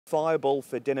Fireball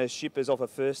for Dennis Shippers off a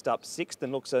first up sixth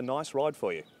and looks a nice ride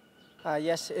for you.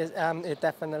 Yes, it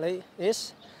definitely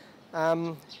is.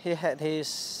 He had his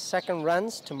second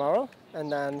runs tomorrow, and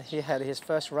then he had his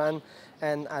first run,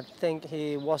 and I think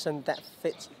he wasn't that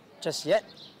fit just yet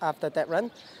after that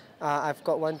run. I've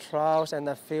got one trial and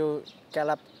a few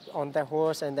gallop on that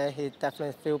horse, and then he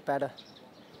definitely feel better.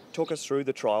 Talk us through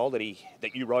the trial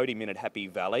that you rode him in at Happy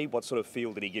Valley. What sort of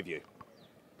feel did he give you?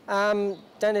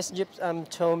 Dennis Yip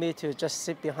told me to just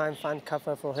sit behind front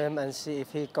cover for him and see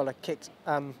if he got a kick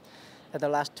at the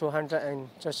last 200 and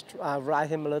just ride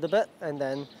him a little bit. And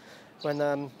then when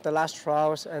the last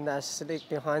trials and I slid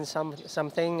behind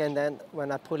something, and then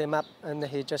when I pull him up and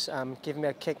he just give me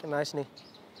a kick nicely.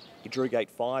 He drew gate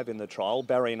 5 in the trial,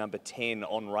 barrier number 10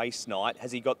 on race night.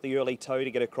 Has he got the early toe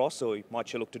to get across, or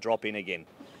might you look to drop in again?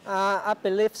 I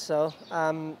believe so.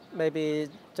 Maybe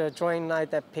the drawing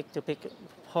night that pick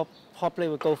probably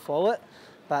will go forward,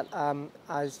 but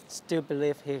I still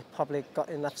believe he probably got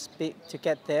enough speed to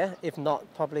get there. If not,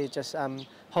 probably just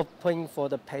hoping for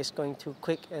the pace going too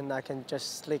quick and I can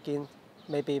just slick in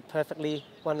maybe perfectly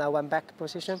 1 hour back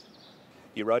position.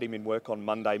 You rode him in work on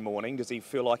Monday morning. Does he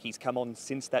feel like he's come on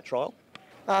since that trial?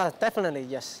 Definitely,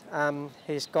 yes.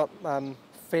 He's got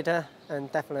fitter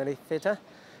and definitely fitter,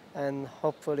 and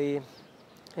hopefully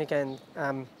he can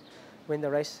win the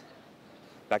race.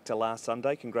 Back to last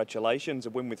Sunday, congratulations, a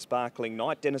win with Sparkling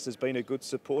Night. Dennis has been a good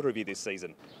supporter of you this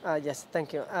season. Yes,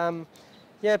 thank you.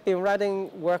 Yeah, been riding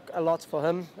work a lot for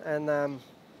him, and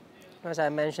as I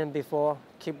mentioned before,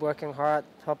 keep working hard.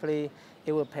 Probably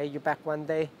it will pay you back one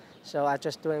day. So I'm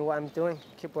just doing what I'm doing,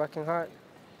 keep working hard.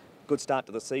 Good start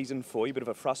to the season for you, bit of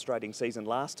a frustrating season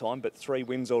last time, but 3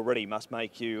 wins already must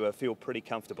make you feel pretty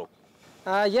comfortable.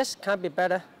 Yes, can't be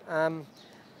better.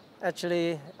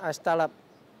 Actually, I start up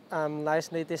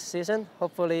nicely this season.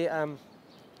 Hopefully,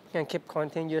 can keep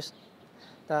continuous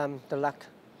the luck.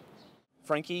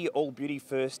 Frankie, all beauty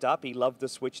first up. He loved the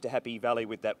switch to Happy Valley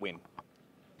with that win.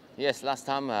 Yes, last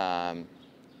time,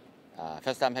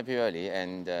 first time Happy Valley,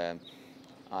 and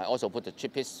I also put the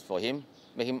chip piece for him,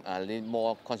 make him a little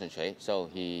more concentrate, so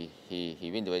he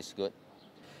win the race good.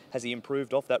 Has he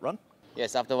improved off that run?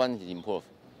 Yes, after one he improved.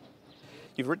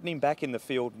 You've ridden him back in the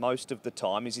field most of the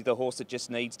time. Is he the horse that just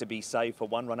needs to be safe for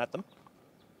one run at them?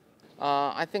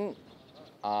 I think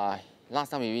last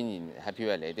time he win in Happy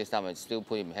Valley, this time I still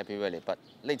put him in Happy Valley, but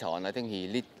later on I think he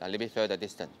lead a little bit further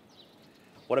distance.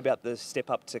 What about the step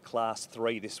up to Class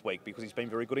 3 this week? Because he's been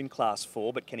very good in Class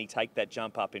 4, but can he take that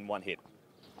jump up in one hit?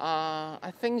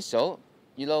 I think so.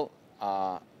 You know,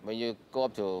 when you go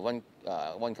up to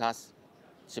one class,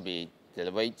 the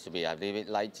weight should be a little bit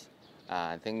light.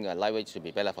 I think lightweight should be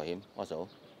better for him also.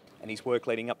 And his work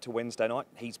leading up to Wednesday night,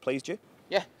 he's pleased you?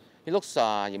 Yeah, he looks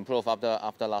improved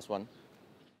after last one.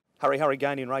 Hurry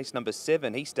Gain in race number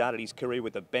 7. He started his career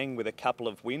with a bang with a couple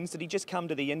of wins. Did he just come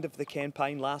to the end of the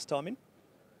campaign last time in?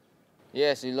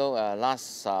 Yes, you know,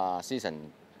 last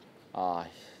season,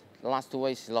 last 2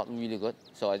 races not really good,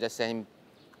 so I just sent him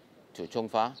to Chung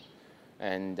Fa,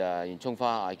 and in Chung Fa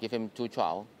I give him 2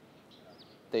 trials.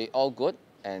 They all good,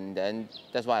 and then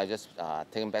that's why I just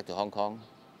take him back to Hong Kong.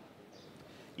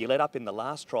 You led up in the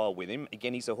last trial with him.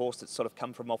 Again, he's a horse that's sort of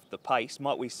come from off the pace.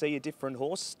 Might we see a different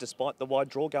horse despite the wide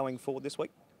draw going forward this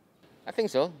week? I think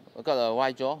so. We've got a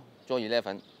wide draw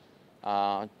 11.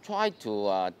 Try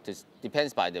to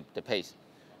depends by the pace.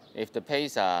 If the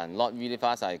pace are not really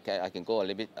fast, I can go a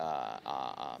little bit,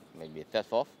 maybe 3rd,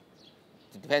 4th.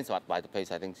 It depends by the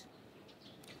pace, I think.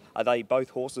 Are they both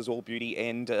horses, All Beauty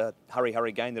and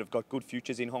Hurry Gain, that have got good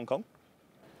futures in Hong Kong?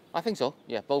 I think so.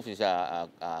 Yeah, both is a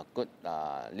good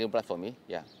new blood for me.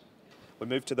 Yeah. We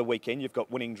move to the weekend. You've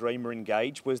got Winning Dreamer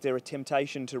engaged. Was there a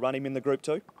temptation to run him in the Group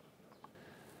 2?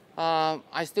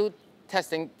 I still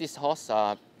testing this horse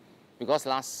because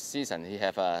last season he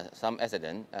have some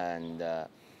accident, and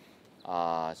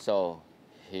so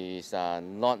he's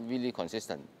not really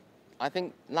consistent. I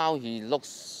think now he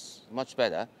looks much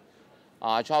better.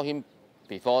 I tried him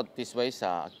before this race.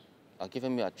 I give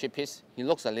him a chip piece. He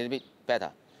looks a little bit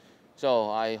better. So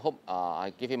I hope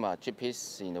I give him a chip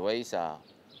piece in the race,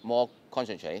 more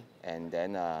concentrate, and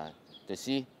then to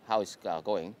see how it's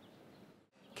going.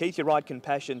 Keith, you ride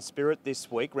Compassion Spirit this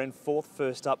week, ran 4th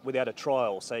first up without a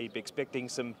trial, so you'd be expecting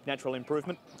some natural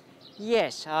improvement?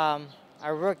 Yes, I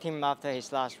worked him after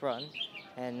his last run,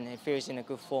 and he feels in a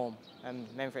good form, and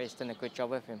Manfred has done a good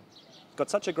job with him. Got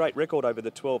such a great record over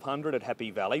the 1200 at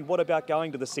Happy Valley. What about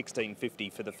going to the 1650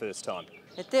 for the first time?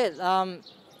 It did.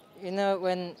 You know,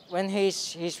 when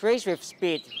he's raced with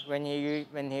speed, when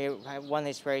he won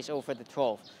his race over the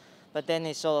 12, but then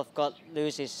he sort of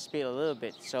lose his speed a little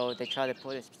bit. So they try to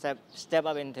put a step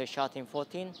up into starting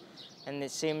 14, and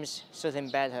it seems suit him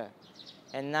better.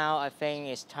 And now I think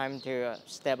it's time to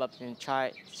step up and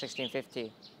try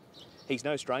 1650. He's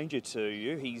no stranger to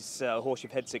you. He's a horse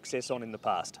you've had success on in the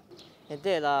past. He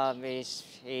did. I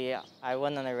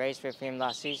won on a race with him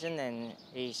last season, and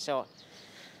he's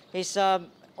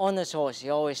honest horse. He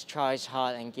always tries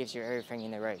hard and gives you everything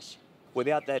in the race.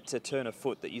 Without that turn of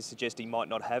foot that you suggest he might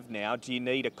not have now, do you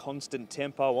need a constant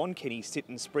tempo on? Can he sit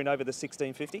and sprint over the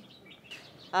 1650?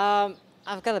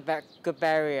 I've got a good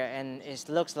barrier, and it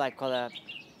looks like the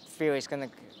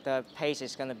pace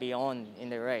is gonna be on in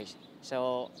the race.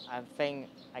 So I think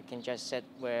I can just sit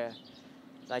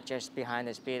just behind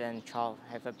the speed and try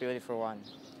have a beautiful run.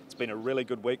 It's been a really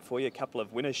good week for you. A couple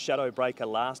of winners. Shadow Breaker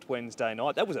last Wednesday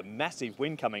night. That was a massive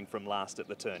win coming from last at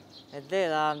the turn. It did.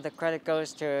 The credit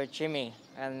goes to Jimmy.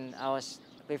 And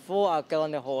before I got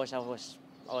on the horse, I was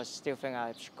still thinking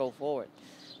I should go forward.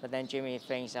 But then Jimmy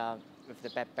thinks with the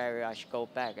back barrier I should go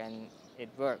back, and it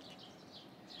worked.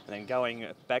 And then going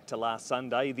back to last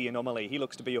Sunday, the Anomaly. He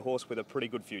looks to be a horse with a pretty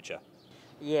good future.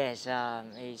 Yes,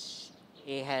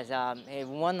 he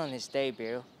won on his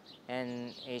debut. And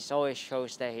he always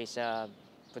shows that he's a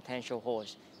potential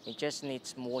horse. It just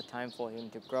needs more time for him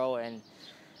to grow, and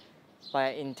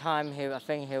in time, I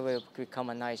think he will become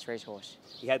a nice racehorse.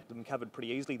 He had them covered pretty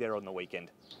easily there on the weekend.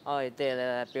 Oh, he did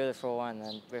a beautiful one,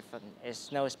 and with it's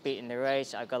no speed in the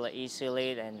race, I got an easy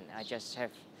lead, and I just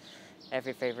have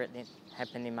every favorite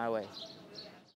happen in my way.